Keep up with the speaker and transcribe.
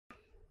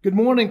Good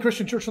morning,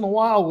 Christian Church in the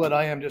Wildwood.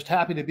 I am just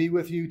happy to be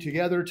with you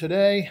together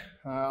today.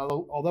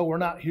 Although we're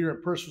not here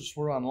in person,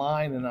 we're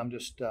online, and I'm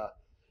just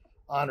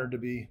honored to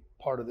be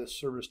part of this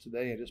service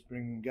today and just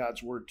bringing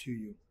God's word to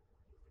you.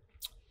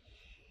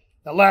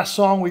 That last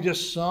song we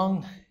just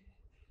sung,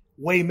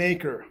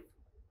 Waymaker.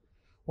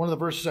 One of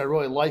the verses I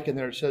really like in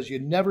there, it says, you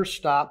never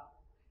stop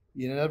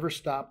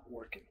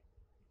working.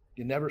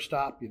 You never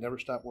stop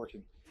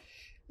working.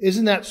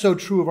 Isn't that so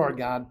true of our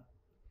God?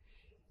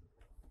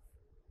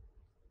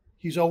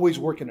 He's always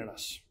working in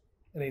us,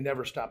 and he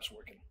never stops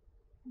working.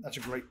 That's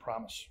a great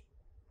promise.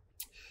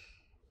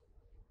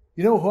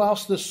 You know who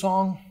else this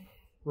song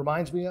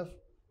reminds me of?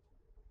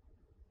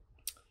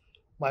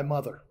 My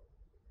mother.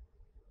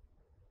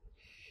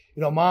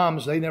 You know,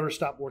 moms, they never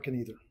stop working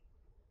either.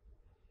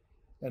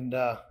 And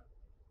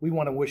we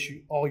want to wish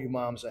all you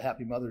moms a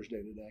happy Mother's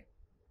Day today.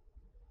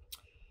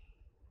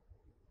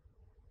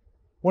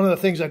 One of the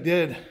things I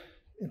did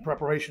in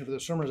preparation for the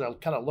sermon is I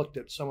kind of looked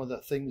at some of the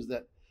things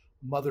that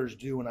mothers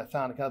do, and I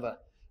found kind of a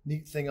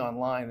neat thing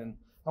online, and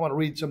I want to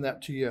read some of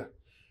that to you.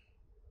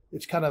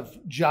 It's kind of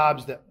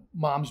jobs that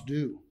moms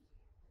do.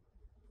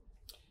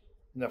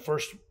 And the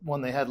first one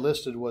they had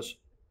listed was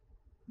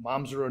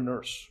moms are a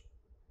nurse.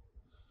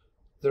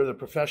 They're the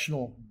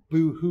professional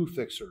boo-hoo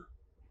fixer,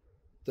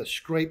 the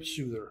scrape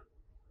soother,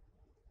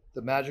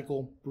 the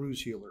magical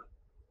bruise healer.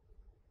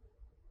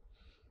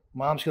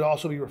 Moms could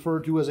also be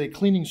referred to as a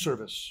cleaning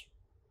service,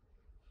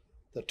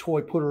 the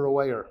toy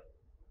putter-awayer,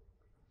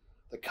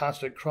 the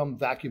constant crumb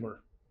vacuumer,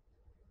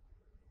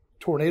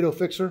 tornado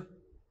fixer,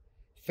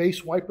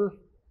 face wiper,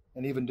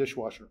 and even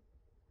dishwasher.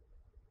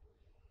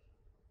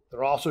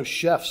 They're also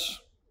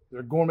chefs.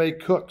 They're gourmet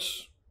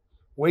cooks,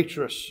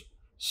 waitress,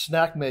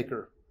 snack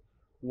maker,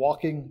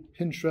 walking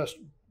Pinterest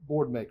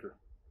board maker.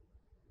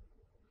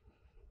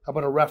 How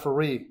about a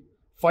referee,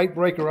 fight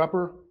breaker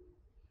upper,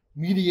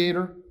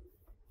 mediator,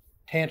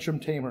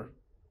 tantrum tamer.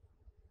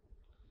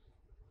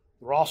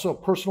 They're also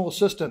personal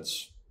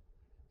assistants.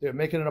 They're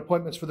making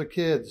appointments for the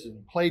kids,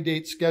 and play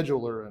date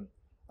scheduler, and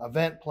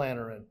event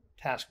planner, and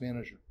task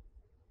manager.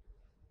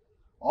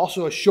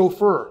 Also a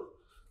chauffeur,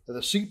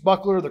 the seat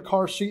buckler, the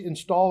car seat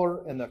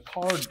installer, and the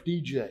car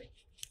DJ.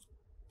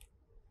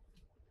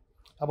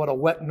 How about a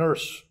wet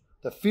nurse,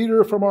 the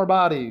feeder from our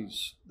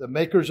bodies, the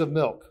makers of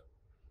milk,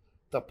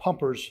 the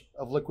pumpers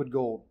of liquid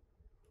gold.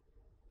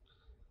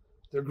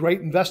 They're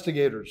great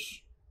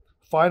investigators,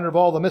 finder of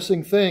all the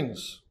missing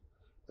things,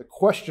 the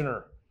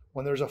questioner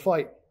when there's a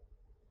fight.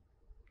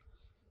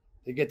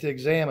 They get to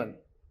examine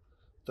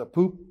the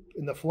poop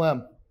and the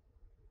phlegm,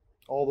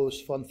 all those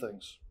fun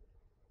things.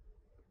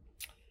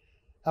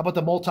 How about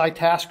the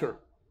multitasker?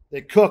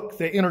 They cook,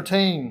 they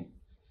entertain,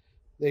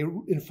 they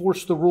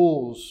enforce the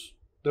rules.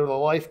 They're the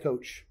life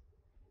coach,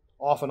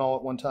 often all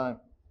at one time.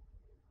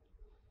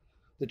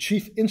 The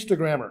chief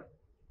Instagrammer,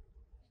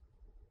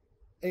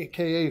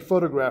 aka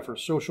photographer,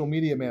 social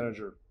media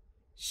manager,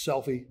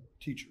 selfie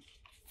teacher.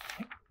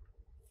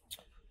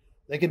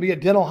 They can be a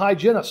dental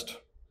hygienist,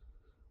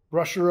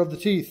 brusher of the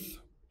teeth,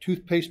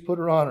 toothpaste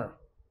putter-oner,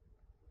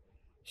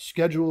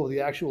 schedule of the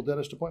actual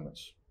dentist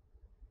appointments.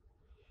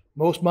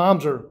 Most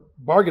moms are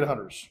bargain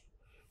hunters,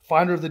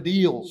 finder of the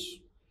deals,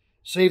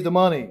 save the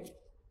money.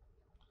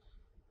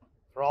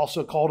 They're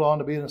also called on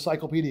to be an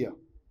encyclopedia,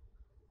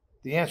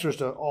 the answers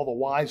to all the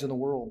whys in the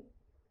world,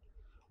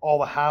 all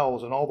the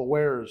hows and all the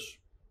wheres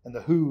and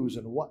the whos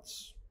and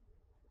whats.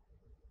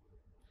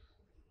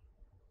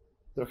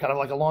 They're kind of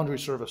like a laundry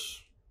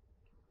service,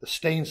 the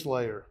stain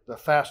slayer, the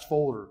fast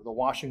folder, the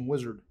washing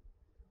wizard.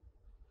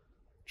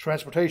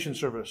 Transportation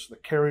service, the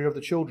carrier of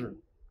the children.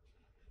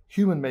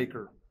 Human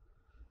maker,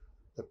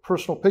 the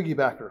personal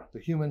piggybacker,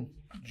 the human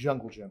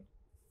jungle gym.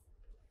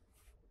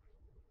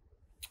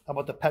 How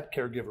about the pet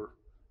caregiver,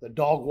 the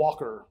dog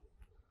walker,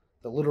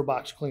 the litter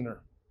box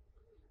cleaner,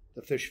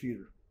 the fish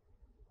feeder?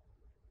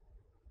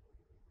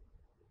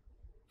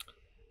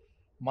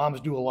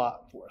 Moms do a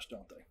lot for us,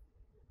 don't they?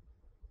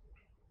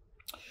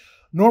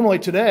 Normally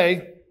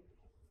today,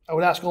 I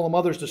would ask all the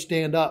mothers to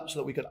stand up so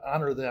that we could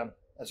honor them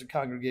as a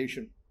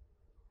congregation.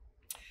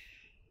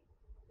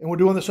 And we're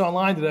doing this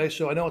online today,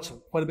 so I know it's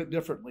quite a bit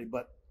differently,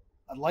 but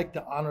I'd like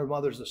to honor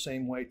mothers the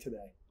same way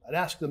today. I'd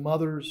ask the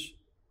mothers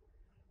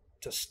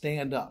to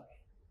stand up.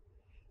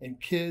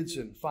 And kids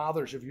and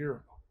fathers, if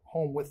you're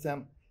home with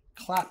them,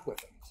 clap with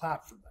them,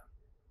 clap for them.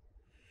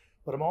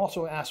 But I'm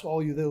also asking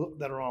all you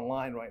that are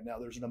online right now,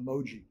 there's an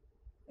emoji,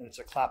 and it's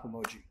a clap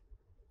emoji.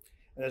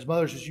 And as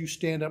mothers, as you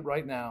stand up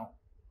right now,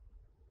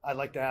 I'd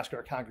like to ask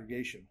our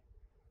congregation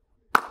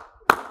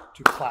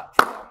to clap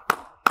for them.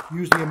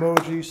 Use the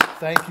emojis.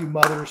 Thank you,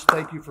 mothers.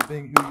 Thank you for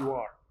being who you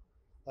are.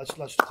 Let's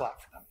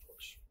clap for them,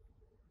 folks.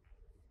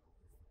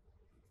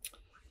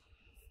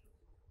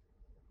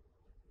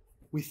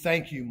 We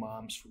thank you,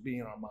 moms, for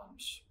being our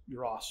moms.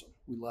 You're awesome.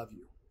 We love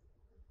you.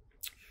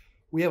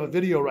 We have a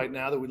video right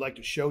now that we'd like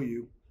to show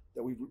you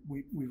that we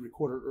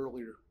recorded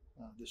earlier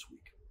this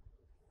week.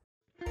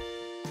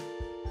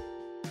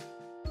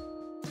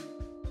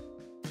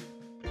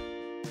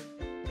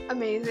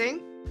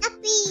 Amazing.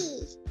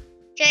 Happy.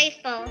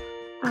 Joyful.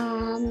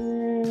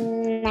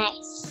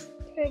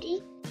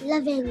 pretty,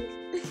 loving.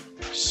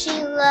 She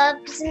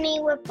loves me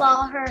with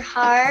all her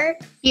heart.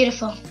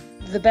 Beautiful.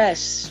 The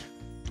best.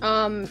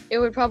 It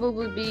would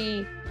probably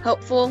be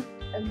helpful.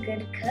 A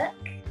good cook.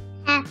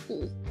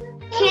 Happy.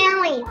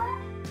 Caring.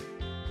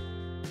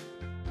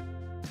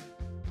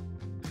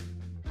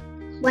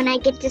 When I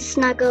get to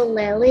snuggle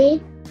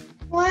Lily.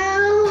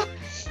 Well,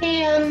 we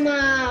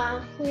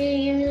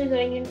usually go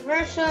to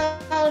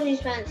Universal. She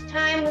spends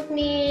time with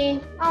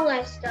me, all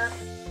that stuff.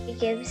 She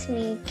gives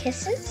me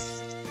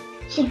kisses.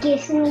 She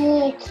gives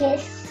me a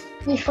kiss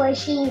before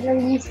she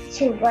leaves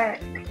to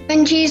work.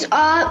 When she's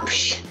off,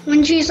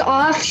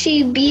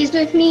 she bees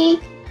with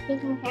me.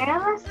 Taking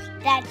care of us.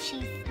 That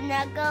she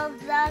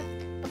snuggles us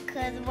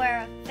because we're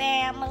a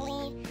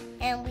family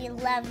and we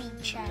love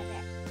each other.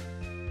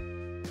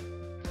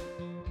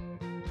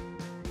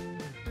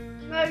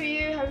 Love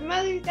you. Happy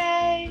Mother's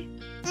Day.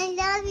 I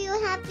love you.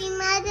 Happy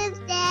Mother's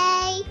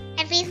Day.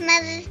 Happy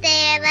Mother's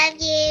Day. I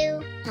love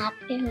you.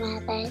 Happy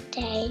Mother's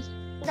Day.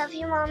 Love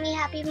you, Mommy.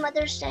 Happy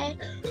Mother's Day.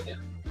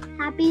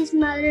 Happy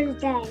Mother's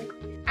Day.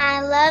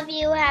 I love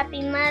you.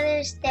 Happy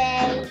Mother's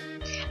Day.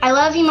 I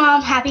love you,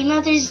 Mom. Happy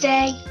Mother's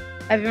Day.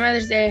 Happy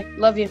Mother's Day.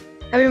 Love you.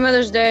 Happy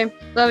Mother's Day.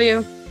 Love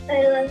you.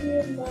 I love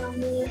you,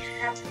 Mommy.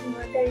 Happy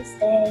Mother's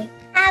Day.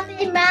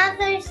 Happy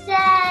Mother's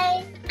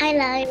Day. I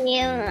love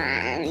you,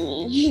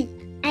 Mommy.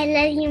 I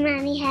love you,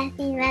 Mommy.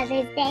 Happy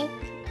Mother's Day.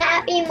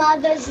 Happy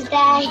Mother's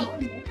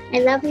Day. I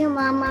love you,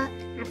 Mama.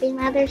 Happy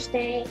Mother's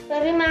Day.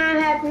 Love you, Mom.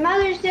 Happy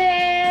Mother's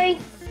Day.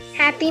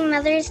 Happy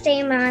Mother's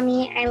Day,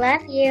 Mommy. I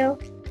love you.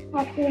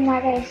 Happy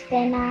Mother's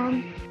Day,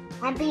 Mom.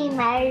 Happy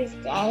Mother's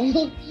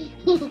Day.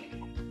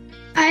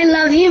 I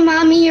love you,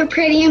 Mommy. You're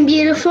pretty and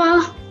beautiful.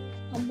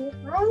 Happy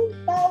Mother's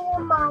Day,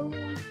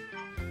 Mommy.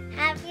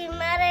 Happy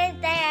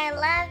Mother's Day. I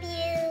love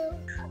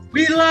you.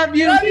 We love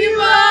you. Love you,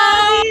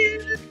 Mom.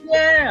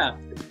 Yeah.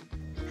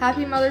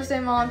 Happy Mother's Day,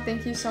 Mom.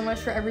 Thank you so much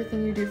for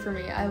everything you do for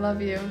me. I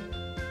love you.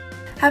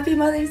 Happy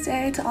Mother's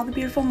Day to all the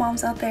beautiful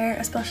moms out there,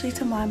 especially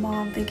to my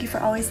mom. Thank you for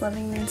always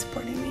loving me and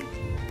supporting me.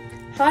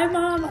 Hi,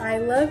 Mom. I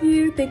love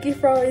you. Thank you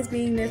for always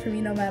being there for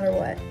me no matter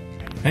what.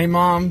 Hey,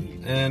 Mom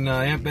and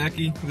Aunt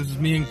Becky. This is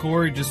me and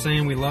Corey just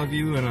saying we love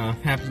you and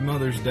happy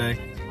Mother's Day.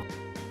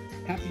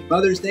 Happy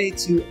Mother's Day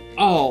to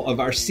all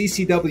of our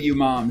CCW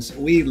moms.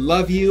 We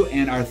love you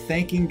and are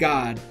thanking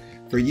God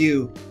for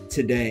you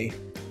today.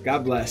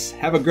 God bless.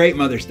 Have a great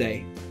Mother's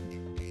Day.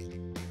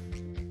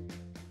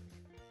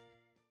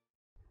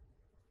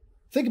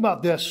 Think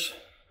about this.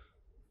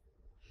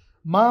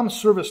 Moms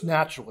serve us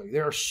naturally. They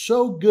are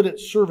so good at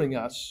serving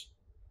us,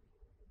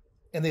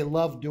 and they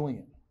love doing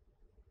it.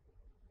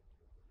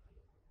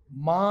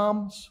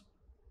 Moms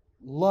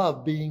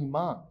love being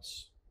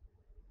moms.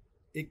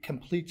 It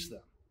completes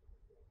them.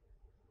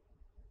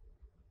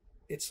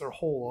 It's their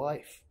whole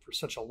life for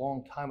such a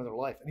long time of their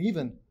life. And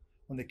even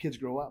when the kids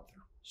grow up,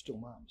 they're still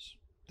moms.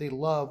 They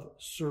love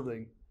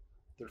serving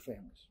their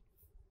families.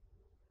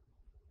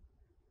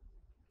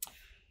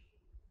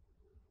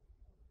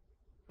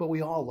 But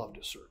we all love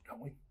to serve,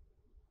 don't we?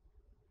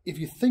 If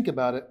you think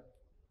about it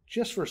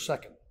just for a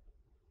second,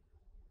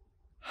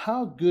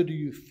 how good do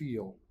you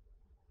feel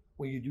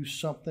when you do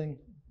something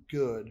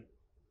good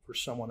for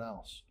someone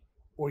else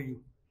or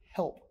you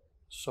help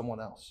someone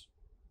else?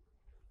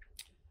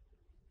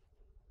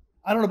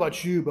 I don't know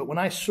about you, but when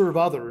I serve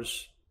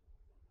others,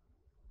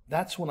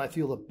 that's when I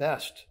feel the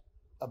best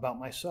about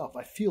myself.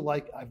 I feel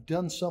like I've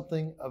done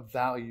something of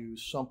value,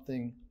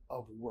 something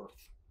of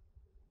worth.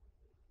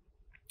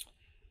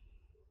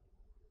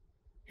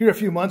 Here a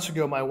few months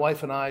ago, my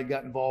wife and I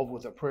got involved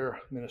with a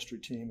prayer ministry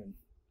team. And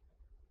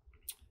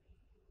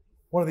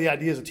one of the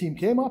ideas the team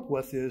came up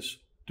with is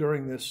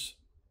during this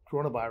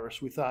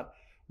coronavirus, we thought,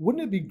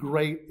 wouldn't it be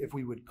great if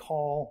we would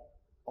call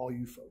all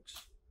you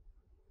folks?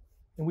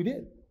 And we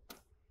did.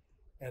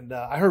 And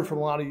I heard from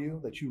a lot of you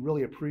that you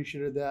really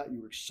appreciated that.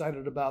 You were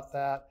excited about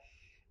that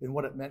and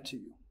what it meant to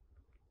you.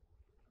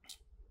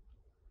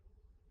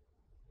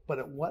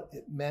 But what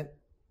it meant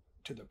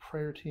to the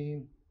prayer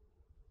team,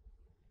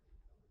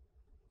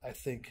 I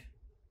think,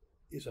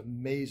 is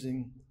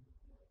amazing.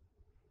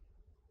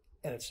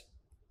 And it's,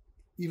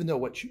 even though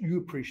what you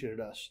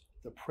appreciated us,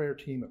 the prayer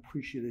team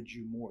appreciated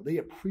you more. They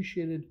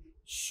appreciated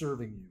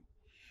serving you.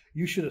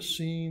 You should have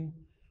seen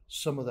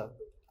some of the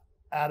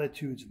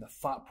attitudes and the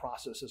thought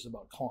processes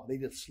about calling. They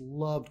just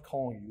loved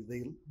calling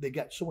you. They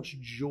got so much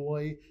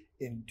joy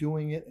in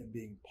doing it and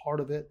being part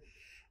of it.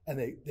 And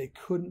they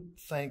couldn't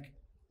thank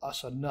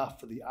us enough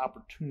for the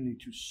opportunity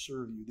to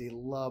serve you. They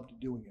loved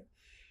doing it.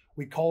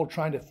 We called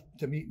trying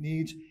to meet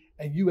needs,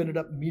 and you ended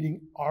up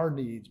meeting our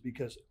needs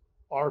because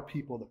our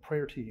people, the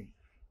prayer team,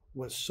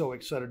 was so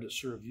excited to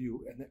serve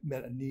you, and it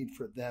met a need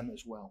for them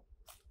as well.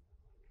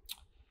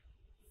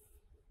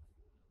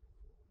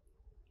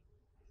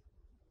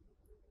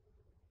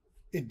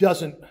 It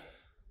doesn't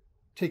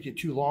take you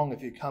too long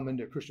if you come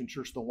into Christian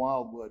Church the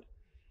Wildwood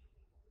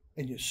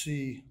and you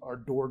see our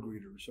door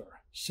greeters,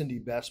 our Cindy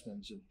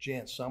Bestmans and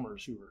Jan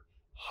Summers, who are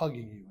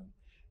hugging you, and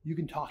you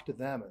can talk to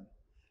them and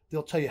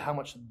they'll tell you how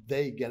much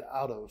they get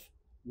out of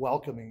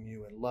welcoming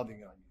you and loving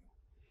on you.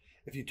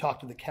 If you talk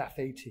to the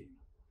cafe team,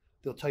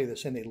 they'll tell you the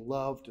same. They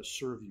love to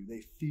serve you.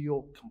 They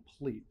feel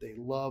complete. They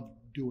love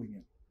doing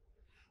it.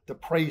 The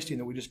praise team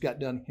that we just got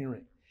done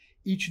hearing,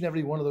 each and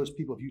every one of those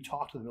people, if you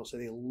talk to them, they'll say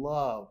they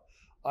love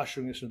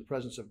ushering us into the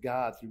presence of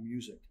God through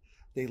music.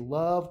 They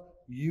love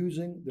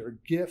using their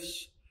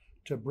gifts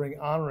to bring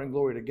honor and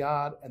glory to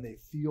God, and they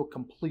feel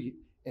complete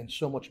and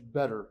so much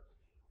better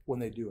when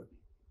they do it.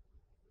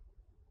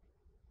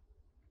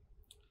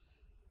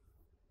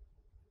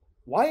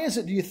 Why is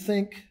it, do you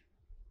think,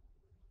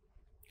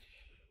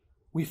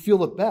 we feel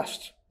the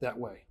best that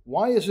way?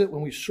 Why is it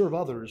when we serve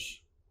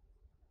others,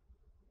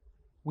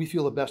 we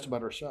feel the best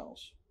about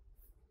ourselves?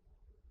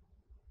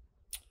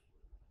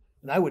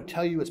 And I would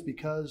tell you it's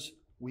because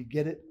we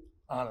get it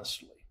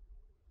honestly.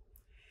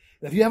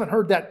 And if you haven't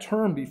heard that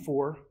term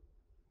before,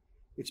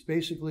 it's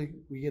basically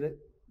we get it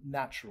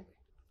naturally.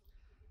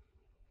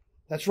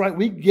 That's right,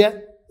 we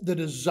get the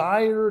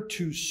desire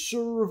to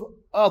serve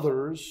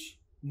others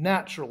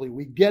naturally.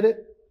 We get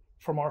it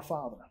from our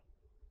Father,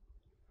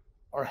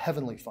 our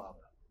Heavenly Father.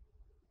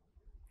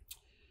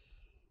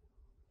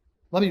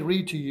 Let me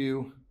read to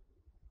you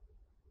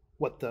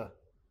what the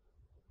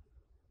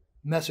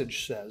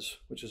Message says,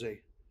 which is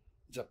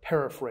it's a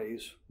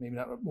paraphrase, maybe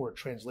not more a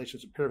translation,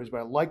 it's a paraphrase, but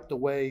I like the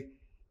way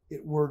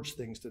it words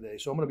things today.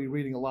 So I'm going to be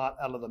reading a lot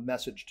out of the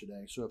Message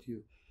today. So if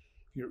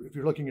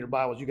you're looking at your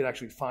Bibles, you can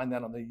actually find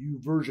that on the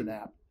YouVersion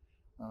app.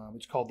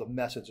 It's called the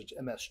Message. It's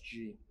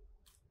MSG.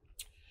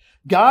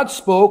 God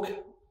spoke,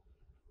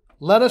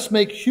 "Let us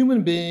make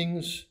human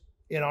beings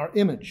in our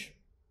image,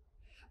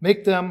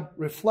 make them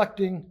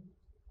reflecting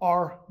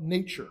our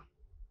nature."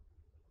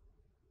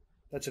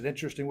 That's an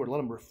interesting word. Let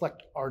them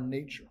reflect our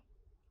nature.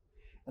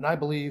 And I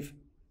believe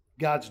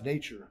God's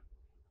nature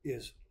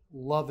is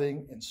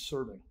loving and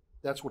serving.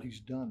 That's what he's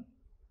done.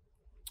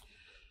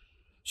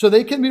 So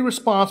they can be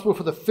responsible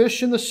for the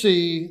fish in the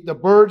sea, the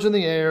birds in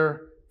the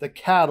air, the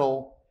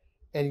cattle,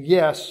 and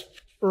yes,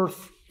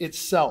 earth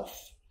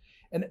itself,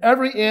 and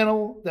every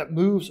animal that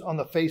moves on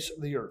the face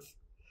of the earth.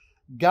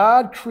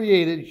 God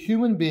created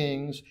human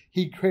beings.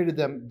 He created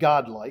them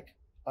godlike,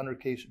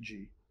 undercase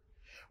G,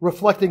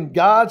 reflecting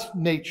God's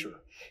nature.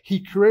 He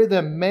created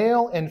them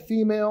male and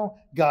female.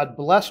 God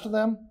blessed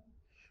them.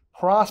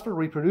 Prosper,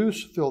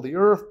 reproduce, fill the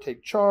earth,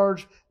 take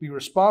charge, be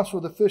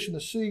responsible for the fish in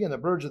the sea and the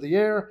birds of the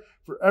air,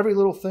 for every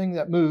little thing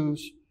that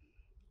moves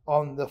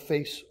on the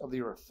face of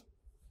the earth.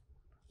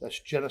 That's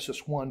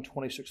Genesis 1,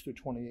 26 through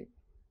 28.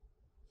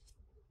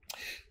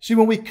 See,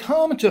 when we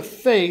come to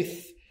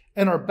faith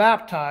and are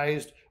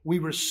baptized, we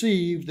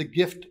receive the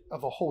gift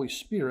of the Holy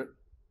Spirit,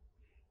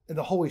 and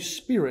the Holy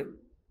Spirit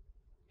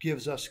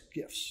gives us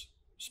gifts,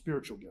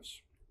 spiritual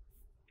gifts.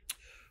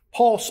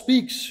 Paul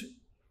speaks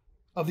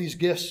of these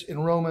gifts in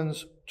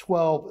Romans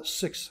 12,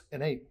 6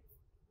 and 8,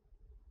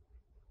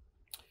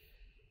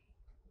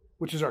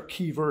 which is our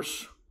key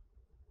verse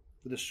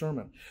for this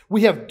sermon.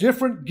 We have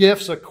different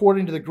gifts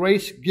according to the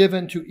grace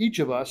given to each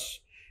of us.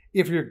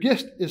 If your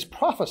gift is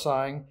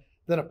prophesying,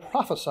 then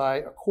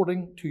prophesy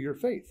according to your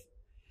faith.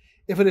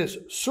 If it is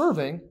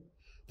serving,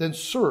 then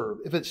serve.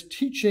 If it's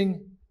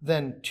teaching,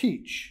 then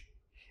teach.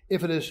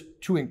 If it is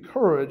to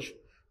encourage,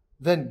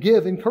 then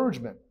give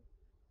encouragement.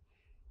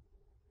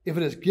 If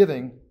it is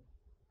giving,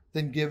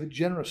 then give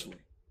generously.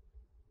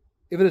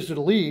 If it is to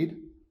lead,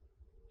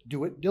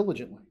 do it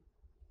diligently.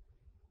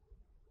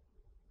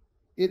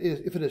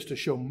 If it is to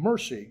show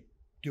mercy,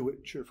 do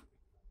it cheerfully.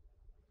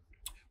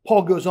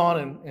 Paul goes on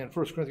in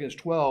 1 Corinthians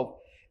 12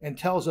 and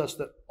tells us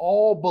that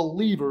all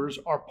believers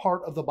are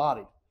part of the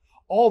body.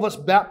 All of us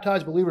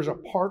baptized believers are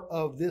part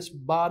of this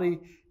body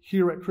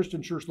here at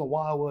Christian Church in the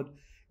Wildwood.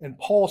 And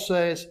Paul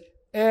says,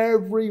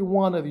 every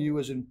one of you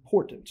is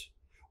important.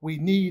 We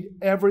need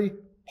every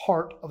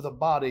part of the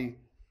body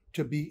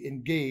to be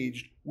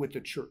engaged with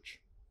the church.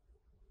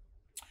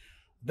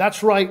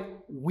 That's right,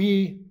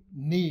 we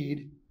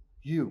need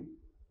you.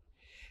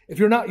 If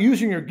you're not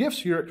using your gifts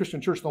here at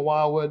Christian Church in the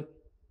Wildwood,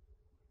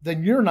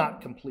 then you're not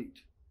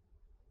complete.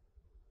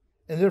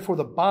 And therefore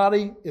the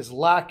body is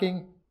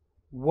lacking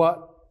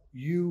what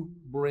you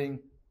bring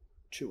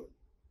to it.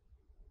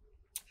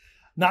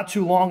 Not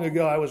too long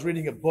ago, I was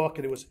reading a book,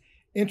 and it was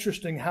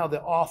interesting how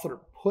the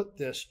author put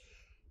this,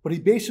 but he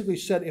basically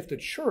said if the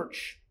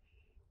church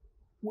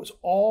was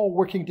all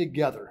working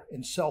together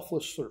in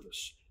selfless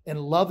service and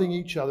loving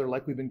each other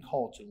like we've been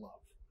called to love,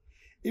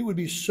 it would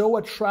be so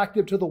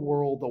attractive to the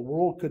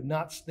world could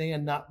not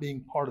stand not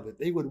being part of it.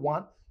 They would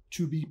want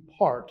to be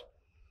part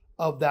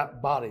of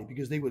that body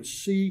because they would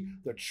see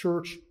the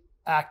church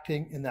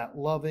acting in that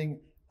loving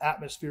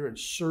atmosphere and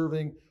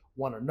serving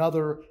one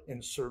another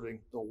and serving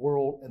the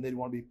world, and they'd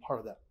want to be part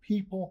of that.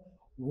 People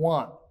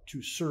want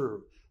to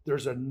serve.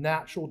 There's a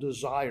natural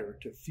desire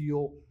to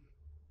feel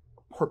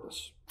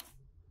purpose.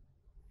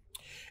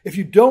 If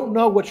you don't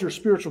know what your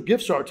spiritual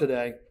gifts are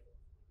today,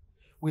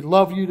 we'd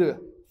love you to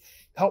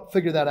help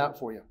figure that out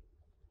for you.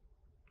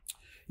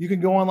 You can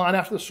go online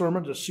after the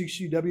sermon to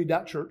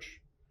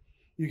ccw.church.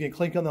 You can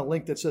click on the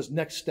link that says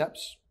Next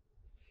Steps,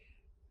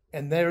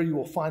 and there you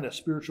will find a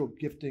spiritual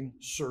gifting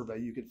survey.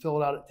 You can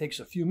fill it out. It takes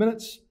a few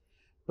minutes,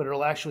 but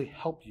it'll actually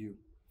help you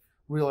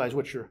realize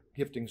what your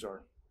giftings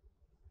are.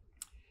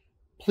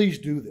 Please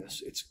do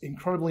this. It's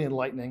incredibly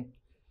enlightening.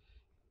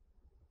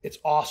 It's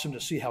awesome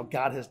to see how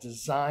God has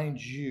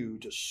designed you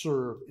to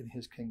serve in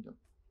his kingdom.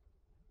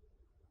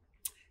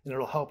 And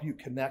it'll help you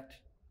connect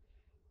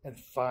and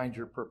find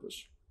your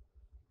purpose.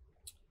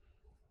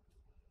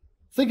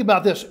 Think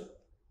about this.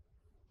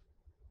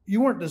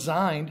 You weren't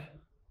designed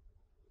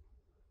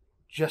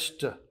just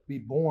to be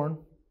born,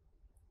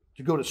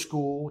 to go to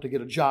school, to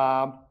get a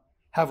job,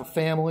 have a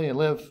family, and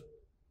live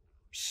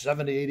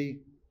 70, 80,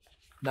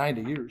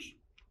 90 years.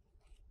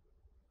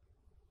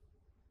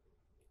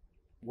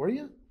 Were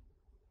you?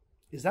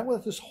 Is that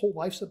what this whole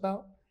life's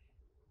about?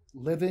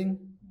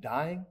 Living,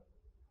 dying?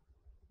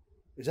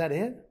 Is that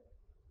it?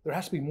 There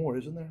has to be more,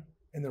 isn't there?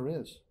 And there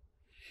is.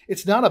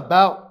 It's not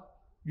about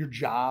your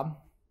job.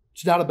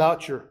 It's not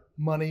about your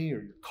money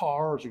or your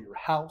cars or your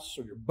house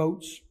or your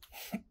boats.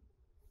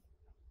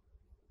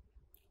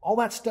 All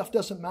that stuff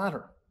doesn't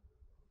matter.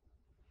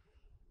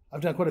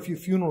 I've done quite a few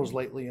funerals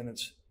lately, and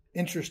it's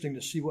interesting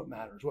to see what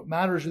matters. What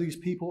matters to these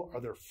people are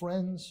their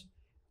friends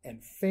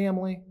and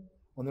family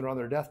when they're on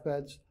their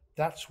deathbeds.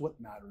 That's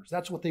what matters.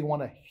 That's what they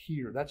want to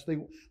hear. That's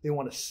what they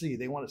want to see.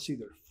 They want to see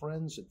their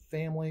friends and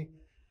family.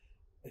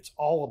 It's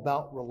all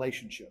about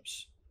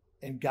relationships,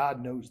 and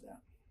God knows that.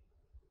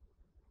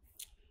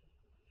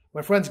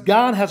 My friends,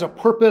 God has a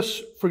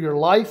purpose for your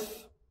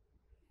life,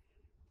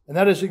 and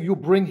that is that you'll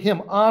bring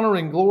him honor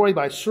and glory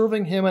by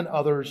serving him and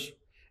others.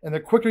 And the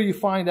quicker you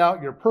find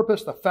out your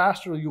purpose, the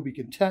faster you'll be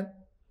content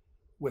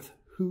with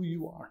who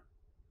you are.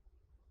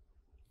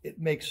 It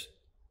makes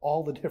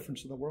all the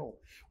difference in the world.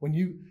 When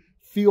you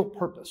feel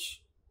purpose,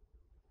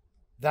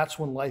 that's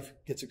when life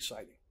gets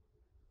exciting.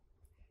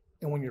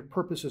 And when your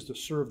purpose is to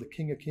serve the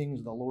King of Kings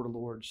and the Lord of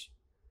Lords,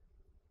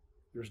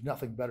 there's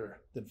nothing better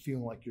than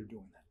feeling like you're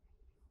doing that.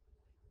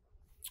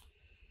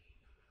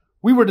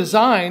 We were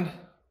designed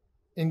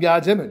in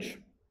God's image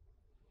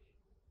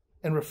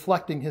and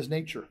reflecting his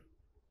nature.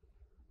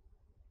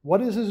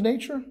 What is his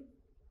nature?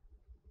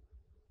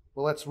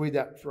 Well, let's read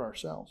that for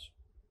ourselves.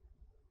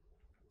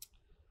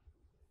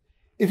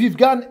 If you've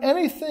gotten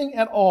anything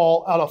at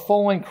all out of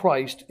following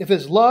Christ, if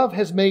his love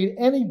has made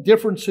any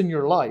difference in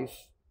your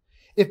life,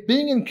 if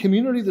being in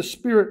community of the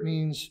Spirit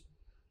means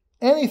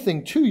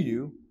anything to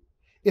you,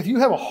 if you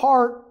have a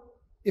heart,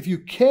 if you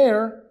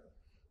care,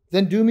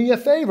 then do me a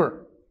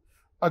favor.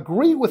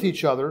 Agree with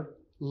each other,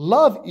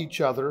 love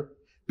each other,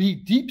 be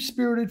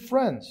deep-spirited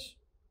friends.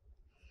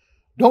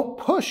 Don't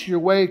push your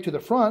way to the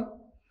front.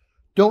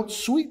 Don't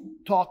sweet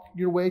talk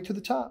your way to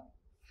the top.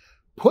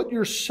 Put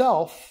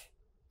yourself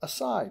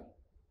aside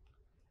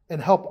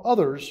and help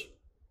others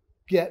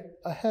get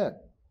ahead.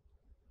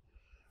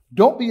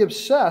 Don't be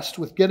obsessed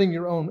with getting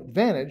your own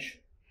advantage.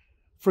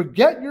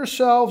 Forget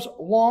yourselves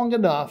long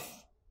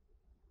enough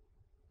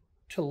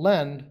to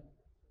lend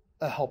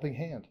a helping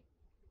hand.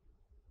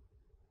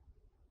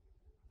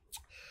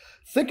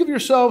 Think of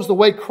yourselves the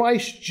way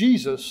Christ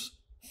Jesus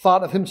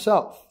thought of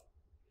himself.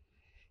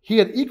 He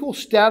had equal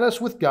status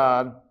with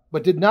God,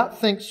 but did not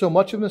think so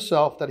much of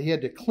himself that he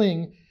had to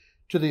cling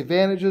to the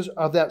advantages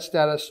of that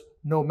status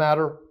no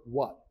matter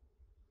what.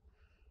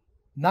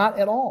 Not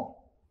at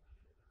all.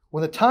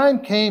 When the time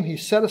came, he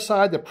set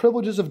aside the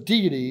privileges of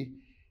deity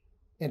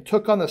and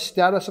took on the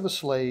status of a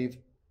slave,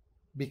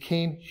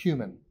 became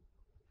human.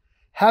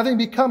 Having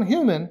become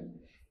human,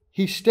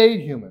 he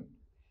stayed human.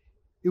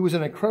 It was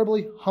an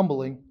incredibly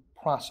humbling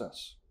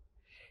process.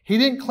 He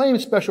didn't claim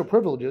special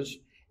privileges.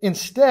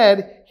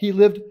 Instead, he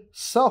lived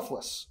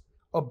selfless,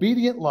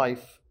 obedient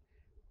life,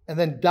 and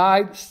then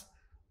died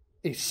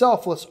a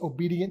selfless,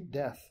 obedient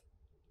death.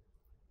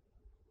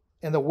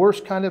 And the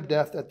worst kind of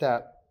death at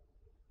that,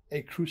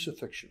 a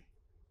crucifixion.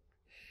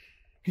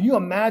 Can you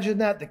imagine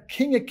that? The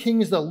King of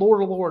Kings, the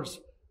Lord of Lords,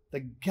 the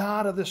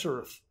God of this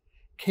earth,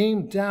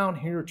 came down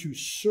here to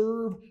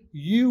serve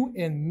you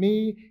and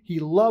me. He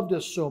loved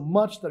us so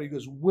much that he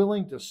was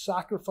willing to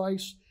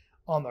sacrifice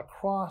on the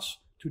cross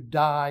to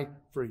die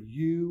for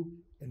you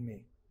and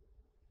me.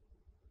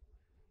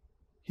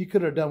 He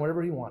could have done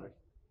whatever he wanted.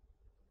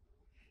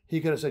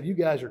 He could have said, you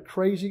guys are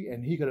crazy,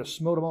 and he could have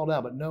smote them all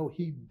down. But no,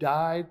 he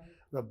died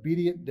an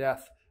obedient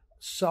death,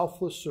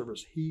 selfless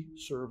service. He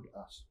served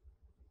us.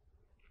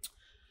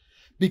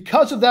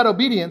 Because of that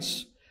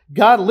obedience,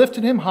 God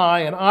lifted him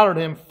high and honored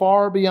him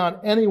far beyond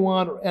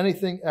anyone or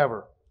anything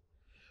ever,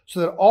 so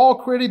that all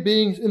created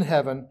beings in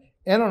heaven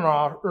and on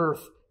our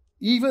earth,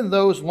 even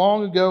those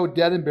long ago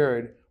dead and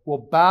buried, will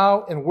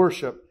bow and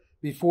worship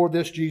before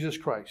this Jesus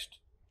Christ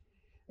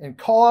and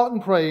call out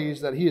in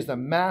praise that he is the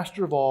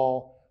master of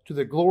all, to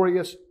the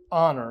glorious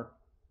honor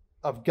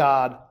of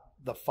God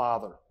the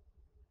Father.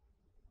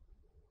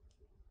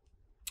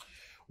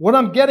 What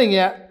I'm getting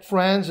at,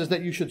 friends, is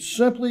that you should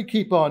simply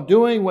keep on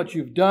doing what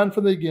you've done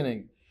from the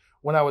beginning.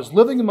 When I was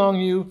living among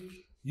you,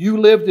 you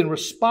lived in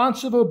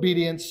responsive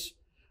obedience.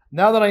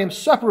 Now that I am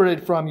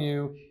separated from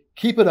you,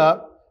 keep it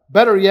up.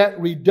 Better yet,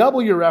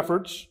 redouble your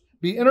efforts.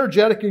 Be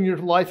energetic in your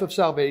life of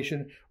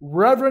salvation,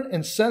 reverent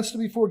and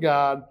sensitive before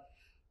God.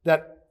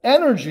 That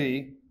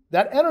energy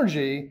That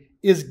energy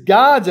is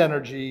God's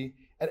energy,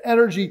 an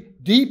energy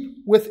deep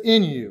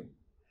within you.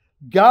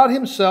 God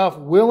himself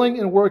willing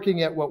and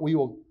working at what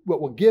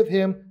will give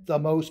him the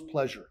most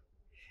pleasure.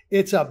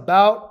 It's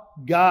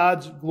about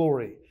God's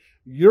glory.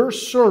 Your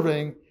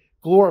serving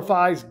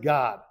glorifies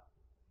God.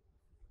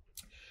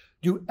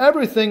 Do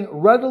everything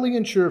readily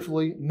and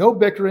cheerfully, no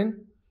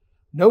bickering,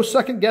 no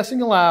second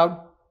guessing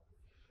allowed.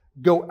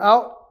 Go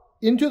out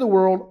into the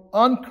world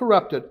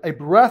uncorrupted, a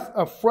breath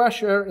of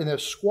fresh air in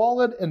this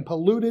squalid and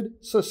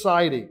polluted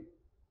society,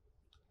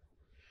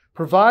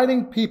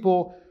 providing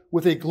people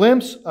with a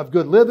glimpse of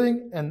good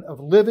living and of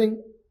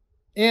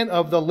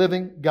the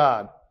living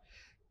God.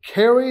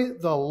 Carry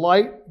the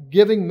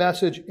light-giving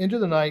message into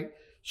the night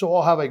so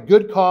I'll have a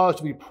good cause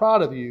to be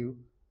proud of you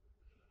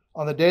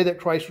on the day that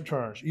Christ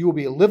returns. You will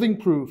be a living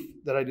proof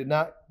that I did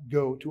not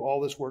go to all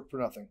this work for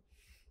nothing.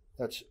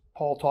 That's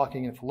Paul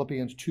talking in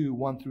Philippians 2,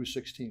 1 through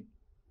 16.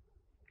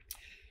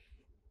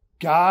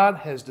 God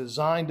has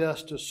designed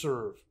us to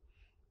serve.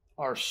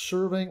 Our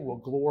serving will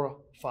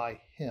glorify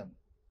him.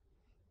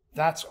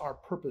 That's our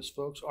purpose,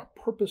 folks. Our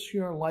purpose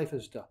here in life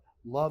is to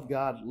love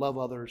God, love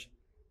others,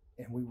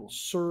 and we will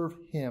serve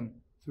him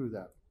through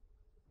that.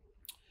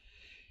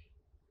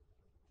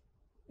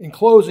 In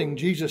closing,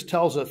 Jesus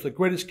tells us the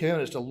greatest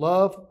commandment is to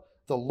love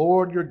the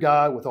Lord your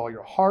God with all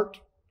your heart,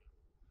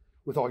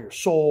 with all your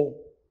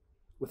soul,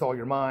 with all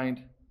your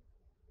mind,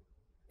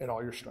 and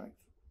all your strength.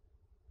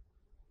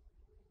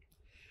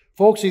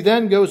 Folks, he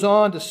then goes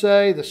on to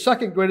say the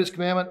second greatest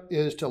commandment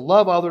is to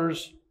love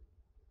others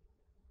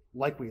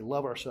like we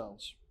love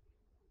ourselves.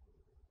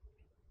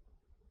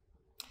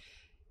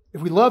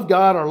 If we love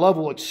God, our love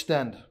will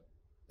extend.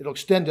 It'll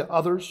extend to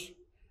others,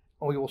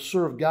 and we will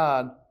serve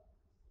God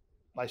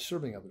by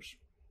serving others.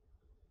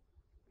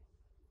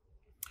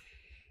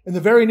 In the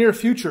very near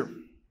future,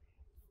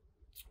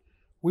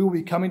 we will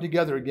be coming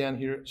together again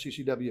here at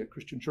CCW, at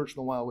Christian Church in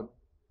the Wildwood.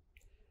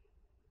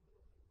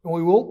 And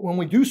when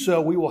we do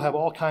so, we will have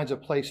all kinds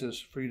of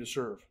places for you to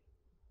serve.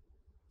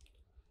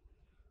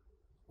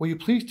 Will you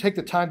please take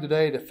the time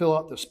today to fill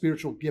out the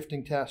spiritual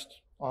gifting test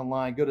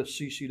online? Go to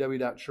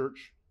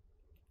ccw.church.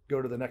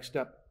 Go to the Next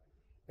Step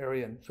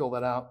area and fill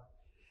that out.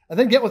 And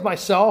then get with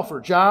myself or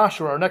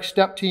Josh or our Next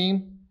Step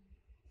team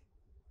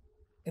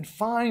and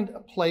find a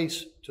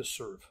place to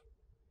serve.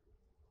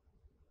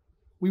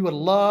 We would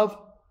love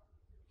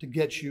to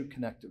get you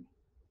connected.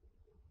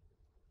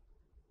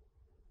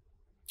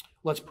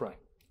 Let's pray.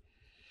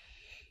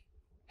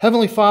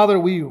 Heavenly Father,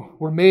 we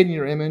were made in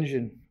your image,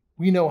 and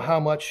we know how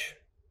much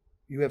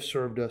you have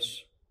served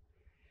us.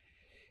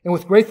 And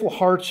with grateful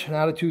hearts and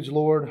attitudes,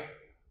 Lord,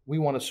 we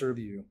want to serve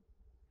you.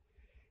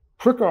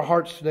 Prick our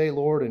hearts today,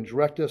 Lord, and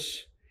direct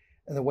us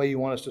in the way you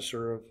want us to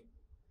serve.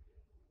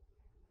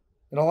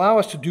 And allow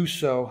us to do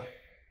so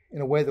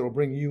in a way that will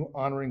bring you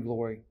honor and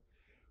glory,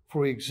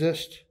 for we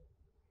exist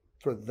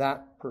for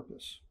that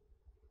purpose.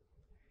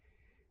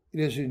 It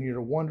is in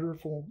your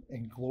wonderful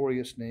and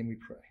glorious name we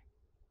pray.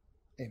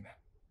 Amen.